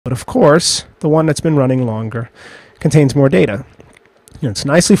But of course, the one that's been running longer contains more data. It's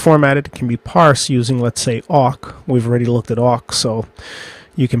nicely formatted. It can be parsed using, let's say, awk. We've already looked at awk, so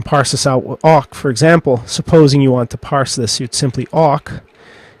you can parse this out with awk. For example, supposing you want to parse this, you'd simply awk,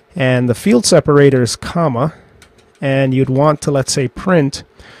 and the field separator is comma, and you'd want to, let's say, print.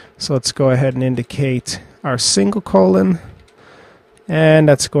 So let's go ahead and indicate our single colon, and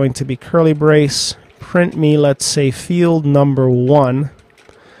that's going to be curly brace. Print me, let's say, field number 1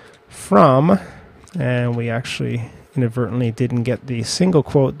 from, and we actually inadvertently didn't get the single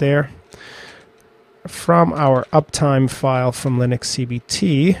quote there, from our uptime file from Linux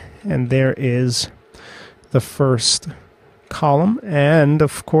CBT, and there is the first column, and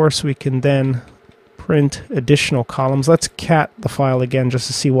of course we can then print additional columns. Let's cat the file again just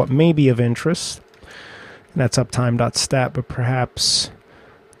to see what may be of interest, and that's uptime.stat, but perhaps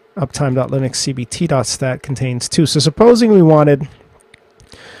uptime.linuxcbt.stat contains 2. So supposing we wanted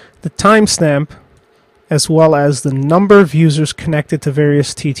the timestamp as well as the number of users connected to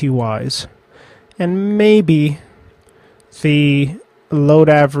various TTYs, and maybe the load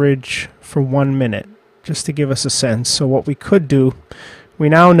average for 1 minute, just to give us a sense. So what we could do, we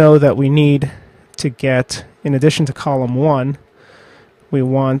now know that we need to get, in addition to column 1, we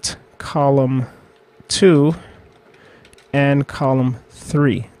want column 2 and column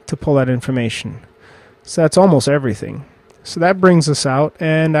 3 to pull that information. So that's almost everything. So that brings us out,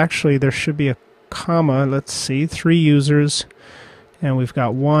 and actually there should be a comma, let's see, 3 users, and we've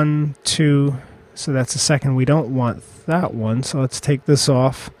got 1, 2, so that's the second. We don't want that one, so let's take this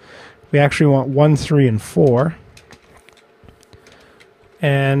off. We actually want 1, 3, and 4,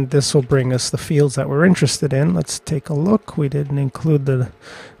 and this will bring us the fields that we're interested in. Let's take a look. We didn't include the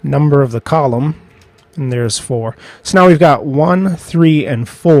number of the column, and there's 4. So now we've got 1, 3, and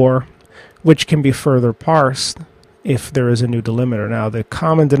 4, which can be further parsed if there is a new delimiter. Now the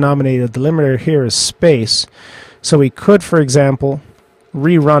common denominator delimiter here is space, so we could, for example,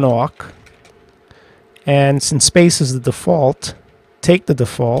 rerun awk, and since space is the default, take the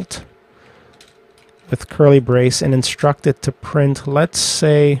default with curly brace and instruct it to print, let's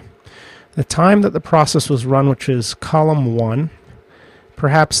say, the time that the process was run, which is column 1,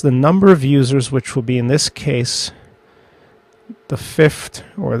 perhaps the number of users, which will be in this case the 5th,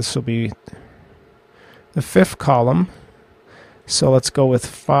 or this will be the 5th column. So let's go with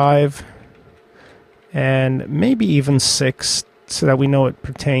 5 and maybe even 6, so that we know it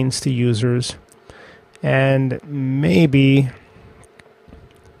pertains to users. And maybe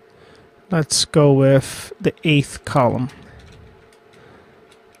let's go with the 8th column,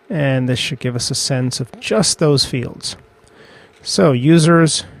 and this should give us a sense of just those fields. So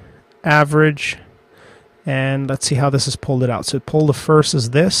users, average, and let's see how this has pulled it out. So pull the first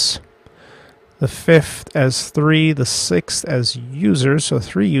as this, the 5th as 3, the 6th as users, so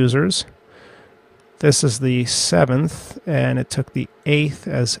 3 users. This is the 7th, and it took the 8th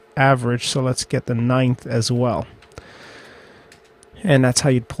as average, so let's get the 9th as well. And that's how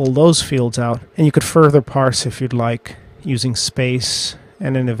you'd pull those fields out. And you could further parse if you'd like, using space,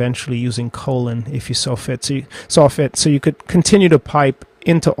 and then eventually using colon if you saw fit. So you could continue to pipe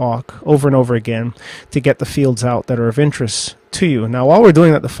into awk over and over again to get the fields out that are of interest to you. Now while we're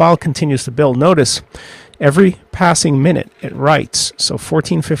doing that, the file continues to build. Notice every passing minute it writes. So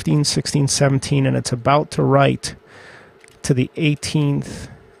 14, 15, 16, 17, and it's about to write to the 18th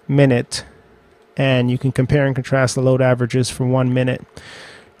minute. And you can compare and contrast the load averages for 1 minute,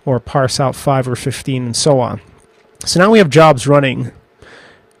 or parse out 5 or 15, and so on. So now we have jobs running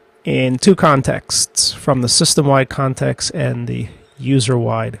in 2 contexts, from the system-wide context and the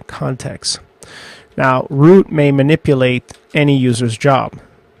user-wide context. Now root may manipulate any user's job.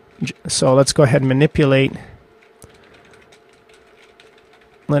 So let's go ahead and manipulate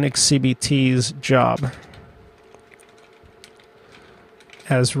Linux CBT's job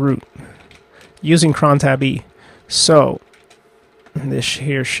as root using cron tab E. So this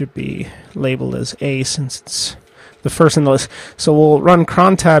here should be labeled as A since it's the first in the list. So we'll run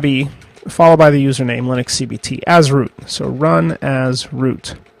cron tab E followed by the username Linux CBT as root. So run as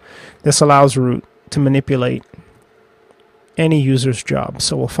root. This allows root to manipulate any user's job.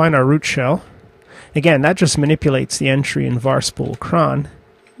 So we'll find our root shell. Again, that just manipulates the entry in varspool cron.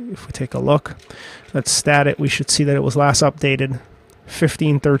 If we take a look, let's stat it. We should see that it was last updated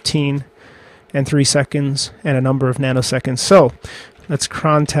 1513 and 3 seconds and a number of nanoseconds. So let's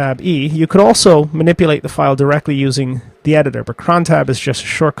cron tab E. You could also manipulate the file directly using the editor, but cron tab is just a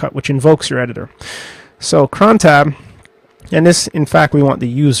shortcut which invokes your editor. So cron tab, and this, in fact, we want the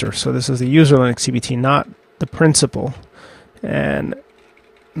user. So this is the user Linux CBT, not the principal. And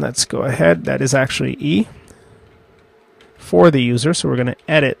let's go ahead. That is actually E. for the user. So we're going to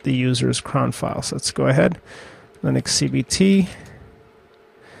edit the user's cron file. So let's go ahead, Linux CBT,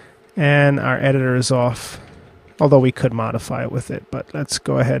 and our editor is off, although we could modify it with it. But let's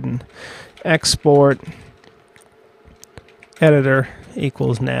go ahead and export editor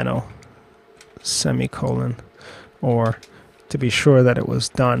equals nano semicolon, or to be sure that it was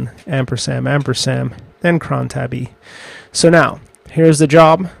done, ampersand ampersand, then cron tab E. So now here's the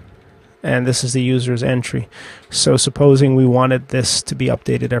job, and this is the user's entry. So supposing we wanted this to be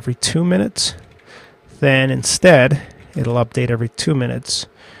updated every 2 minutes, then instead it'll update every 2 minutes.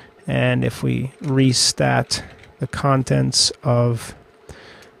 And if we restat the contents of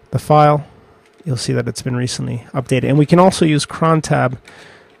the file, you'll see that it's been recently updated. And we can also use cron tab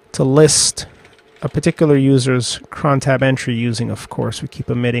to list a particular user's cron tab entry using, of course, we keep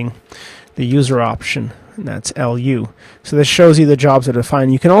omitting the user option, and that's LU. So this shows you the jobs that are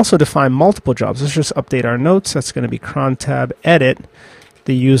defined. You can also define multiple jobs. Let's just update our notes. That's going to be cron tab edit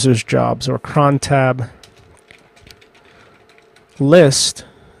the user's jobs, or cron tab list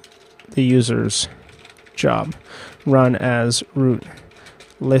the user's job. Run as root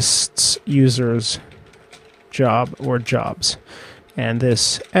lists users job or jobs. And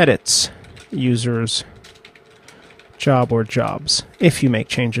this edits users job or jobs, if you make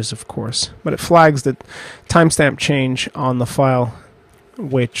changes, of course. But it flags the timestamp change on the file,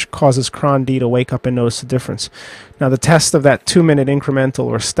 which causes cron D to wake up and notice the difference. Now the test of that 2-minute incremental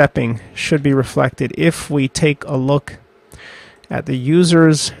or stepping should be reflected if we take a look at the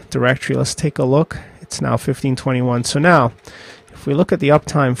user's directory. Let's take a look. It's now 1521. So now, if we look at the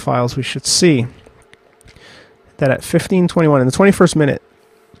uptime files, we should see that at 1521, in the 21st minute,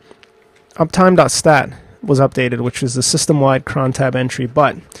 uptime.stat was updated, which is the system-wide cron tab entry,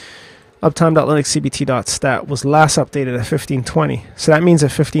 but uptime.linuxcbt.stat was last updated at 1520. So that means at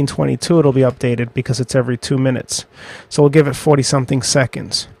 1522 it'll be updated because it's every 2 minutes. So we'll give it 40-something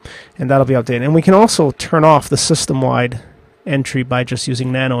seconds, and that'll be updated. And we can also turn off the system-wide entry by just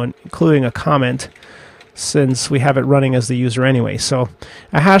using nano and including a comment, since we have it running as the user anyway. So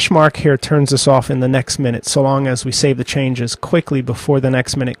a hash mark here turns this off in the next minute, so long as we save the changes quickly before the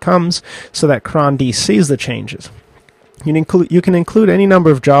next minute comes, so that cron D sees the changes. You can include any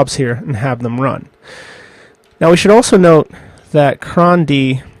number of jobs here and have them run. Now we should also note that cron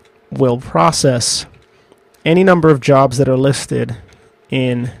D will process any number of jobs that are listed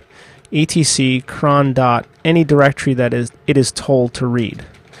in etc cron dot any directory that it is told to read.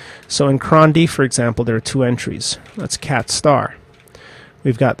 So in cron D, for example, there are 2 entries. Let's cat star.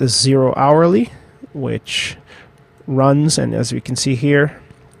 We've got this 0 hourly, which runs, and as we can see here,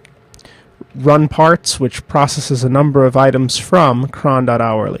 run parts, which processes a number of items from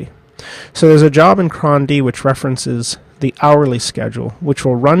cron.hourly. So there's a job in cron D which references the hourly schedule, which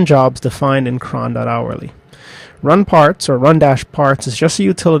will run jobs defined in cron.hourly. Run parts, or run-parts, is just a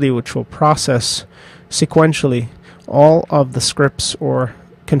utility which will process sequentially all of the scripts or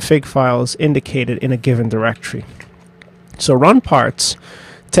config files indicated in a given directory. So run parts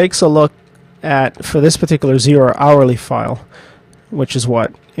takes a look at, for this particular 0 hourly file, which is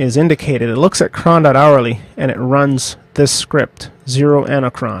what is indicated, it looks at cron.hourly and it runs this script, 0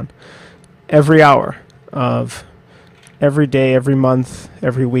 anacron, every hour of every day, every month,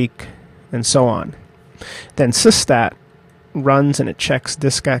 every week, and so on. Then syststat runs and it checks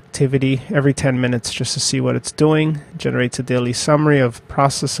disk activity every 10 minutes just to see what it's doing, generates a daily summary of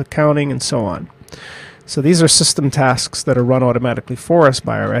process accounting, and so on. So these are system tasks that are run automatically for us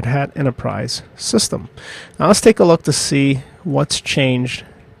by our Red Hat Enterprise system. Now let's take a look to see what's changed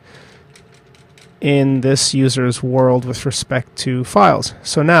in this user's world with respect to files.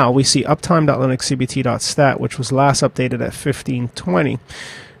 So now we see uptime.linuxcbt.stat, which was last updated at 1520.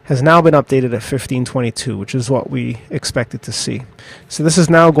 Has now been updated at 1522, which is what we expected to see. So this is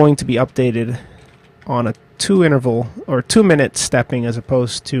now going to be updated on a 2-minute stepping as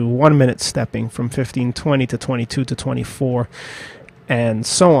opposed to 1-minute stepping from 1520 to 22 to 24 and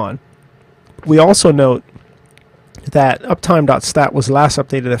so on. We also note that uptime.stat was last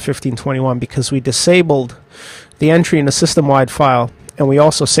updated at 1521 because we disabled the entry in the system-wide file, and we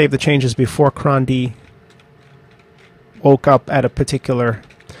also saved the changes before cron D woke up at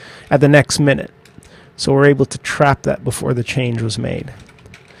the next minute. So we're able to trap that before the change was made.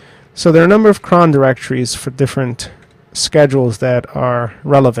 So there are a number of cron directories for different schedules that are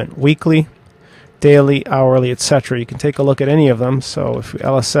relevant: weekly, daily, hourly, etc. You can take a look at any of them. So if we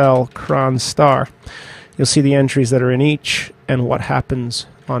lsl cron star, you'll see the entries that are in each and what happens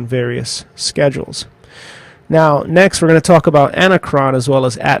on various schedules. Now next we're going to talk about anacron as well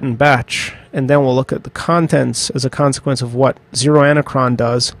as at and batch, and then we'll look at the contents as a consequence of what 0 anacron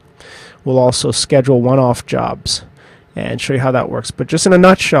does. We'll also schedule one-off jobs, and show you how that works. But just in a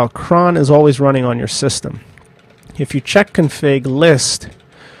nutshell, cron is always running on your system. If you check config list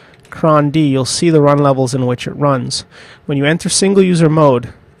cron D, you'll see the run levels in which it runs. When you enter single user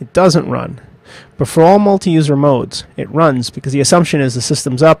mode, it doesn't run. But for all multi-user modes, it runs because the assumption is the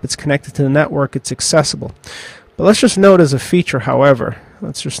system's up, it's connected to the network, it's accessible. But let's just note as a feature, however,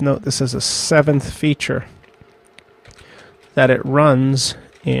 let's just note this as a 7th feature, that it runs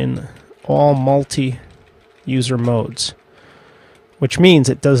in all multi-user modes, which means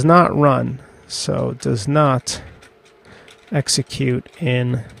it does not run, so it does not execute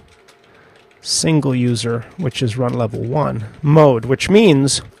in single user, which is run level 1 mode, which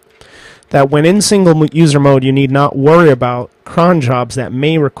means that when in single user mode, you need not worry about cron jobs that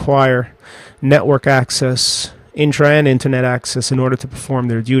may require network access, intra and internet access in order to perform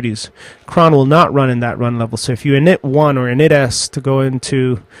their duties. Cron will not run in that run level. So if you init 1 or init S to go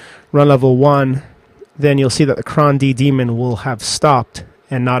into run level 1, then you'll see that the cron D daemon will have stopped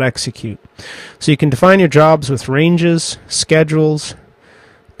and not execute. So you can define your jobs with ranges, schedules,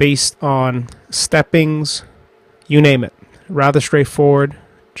 based on steppings, you name it. Rather straightforward.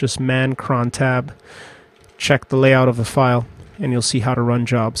 Just man cron tab, check the layout of the file, and you'll see how to run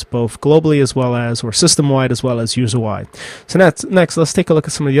jobs both globally as well as, or system-wide as well as user-wide. So next, let's take a look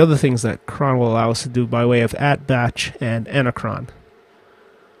at some of the other things that cron will allow us to do by way of @batch and anacron.